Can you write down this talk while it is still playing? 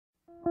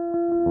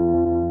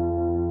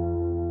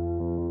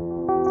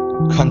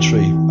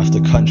Country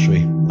after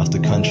country after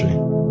country.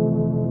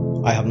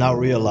 I have now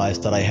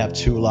realized that I have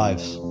two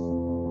lives. A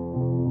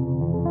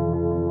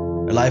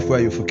life where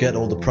you forget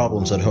all the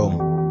problems at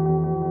home.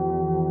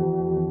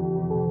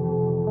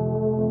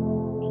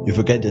 You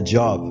forget your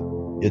job,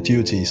 your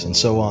duties, and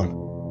so on.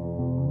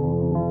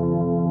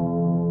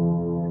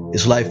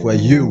 It's life where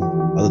you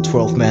are the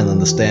 12th man on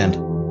the stand,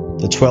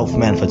 the 12th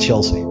man for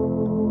Chelsea.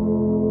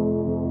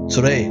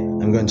 Today,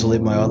 I'm going to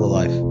live my other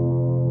life.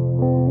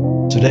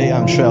 Today,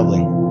 I'm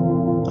traveling.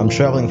 I'm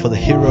traveling for the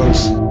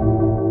heroes,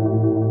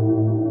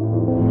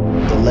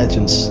 the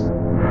legends,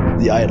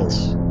 the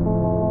idols.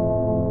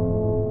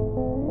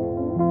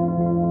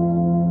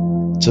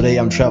 Today,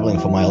 I'm traveling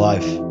for my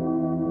life.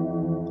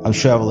 I'm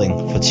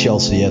traveling for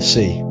Chelsea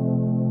FC.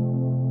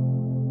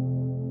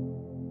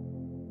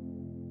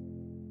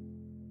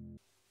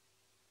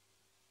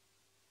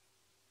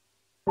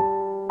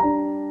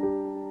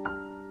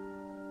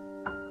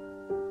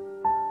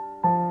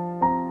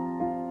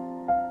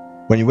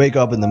 When you wake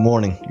up in the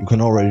morning, you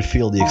can already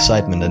feel the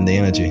excitement and the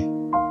energy.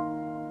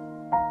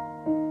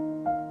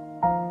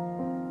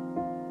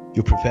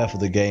 You prepare for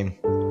the game.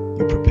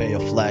 You prepare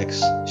your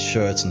flags,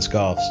 shirts and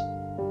scarves.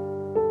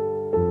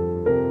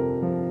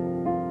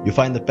 You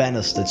find the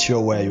banners that show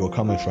where you are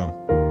coming from.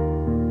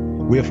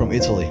 We are from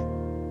Italy,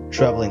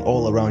 traveling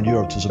all around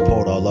Europe to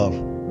support our love.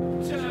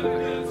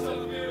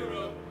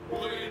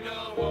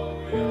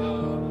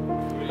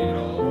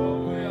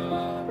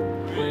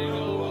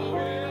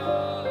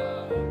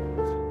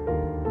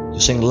 You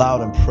sing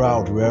loud and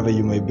proud wherever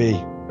you may be.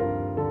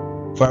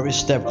 For every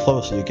step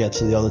closer you get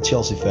to the other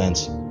Chelsea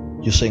fans,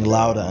 you sing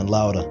louder and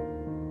louder.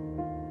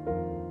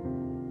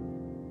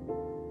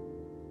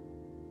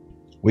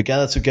 We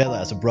gather together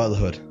as a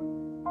brotherhood.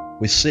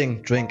 We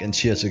sing, drink and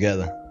cheer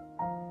together.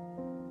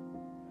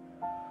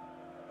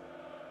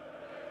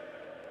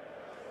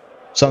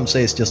 Some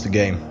say it's just a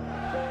game,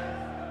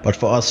 but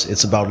for us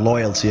it's about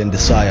loyalty and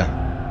desire,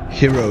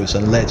 heroes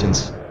and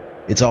legends.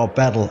 It's our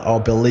battle, our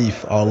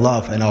belief, our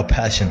love and our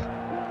passion.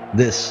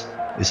 This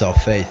is our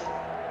faith.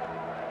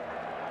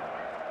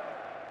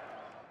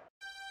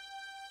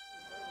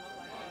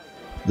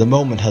 The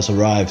moment has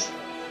arrived.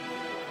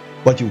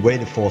 What you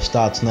waited for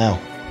starts now.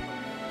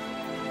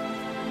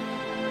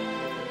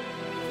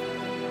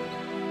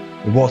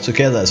 We walk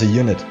together as a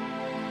unit.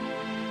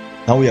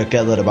 Now we are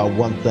gathered about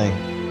one thing.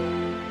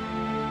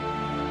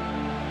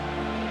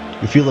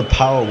 You feel the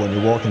power when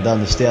you're walking down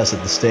the stairs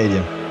at the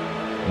stadium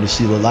and you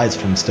see the lights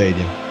from the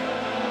stadium.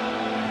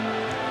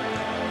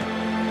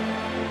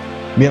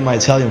 Me and my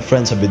Italian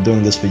friends have been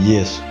doing this for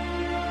years.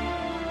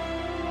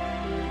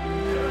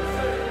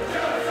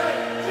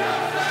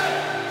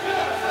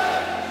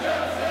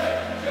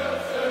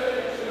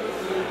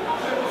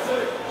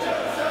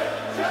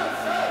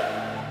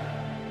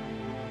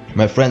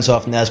 My friends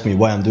often ask me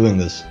why I'm doing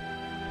this.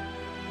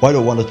 Why do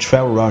I want to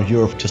travel around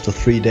Europe just for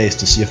 3 days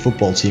to see a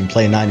football team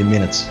play 90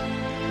 minutes?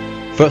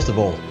 First of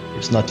all,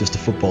 it's not just a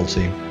football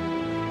team.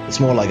 It's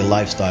more like a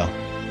lifestyle.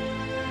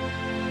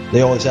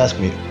 They always ask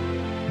me,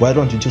 why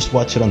don't you just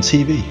watch it on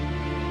TV?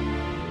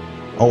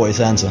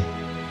 Always answer,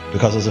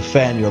 because as a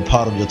fan you're a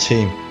part of your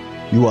team.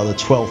 You are the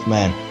 12th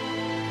man.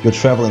 You're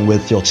traveling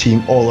with your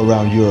team all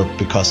around Europe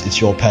because it's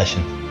your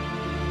passion.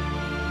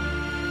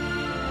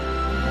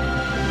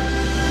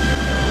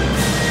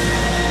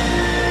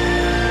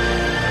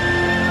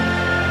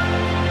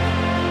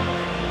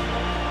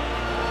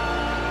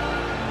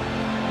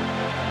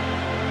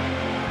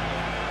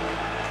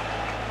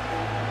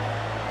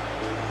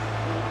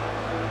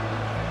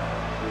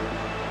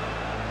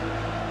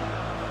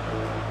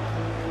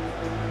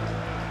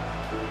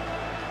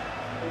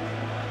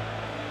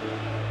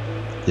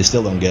 They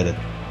still don't get it.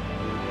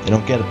 They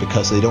don't get it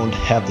because they don't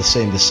have the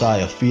same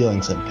desire,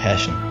 feelings and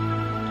passion.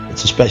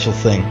 It's a special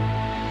thing.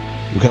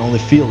 You can only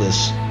feel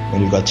this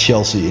when you've got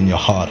Chelsea in your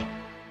heart.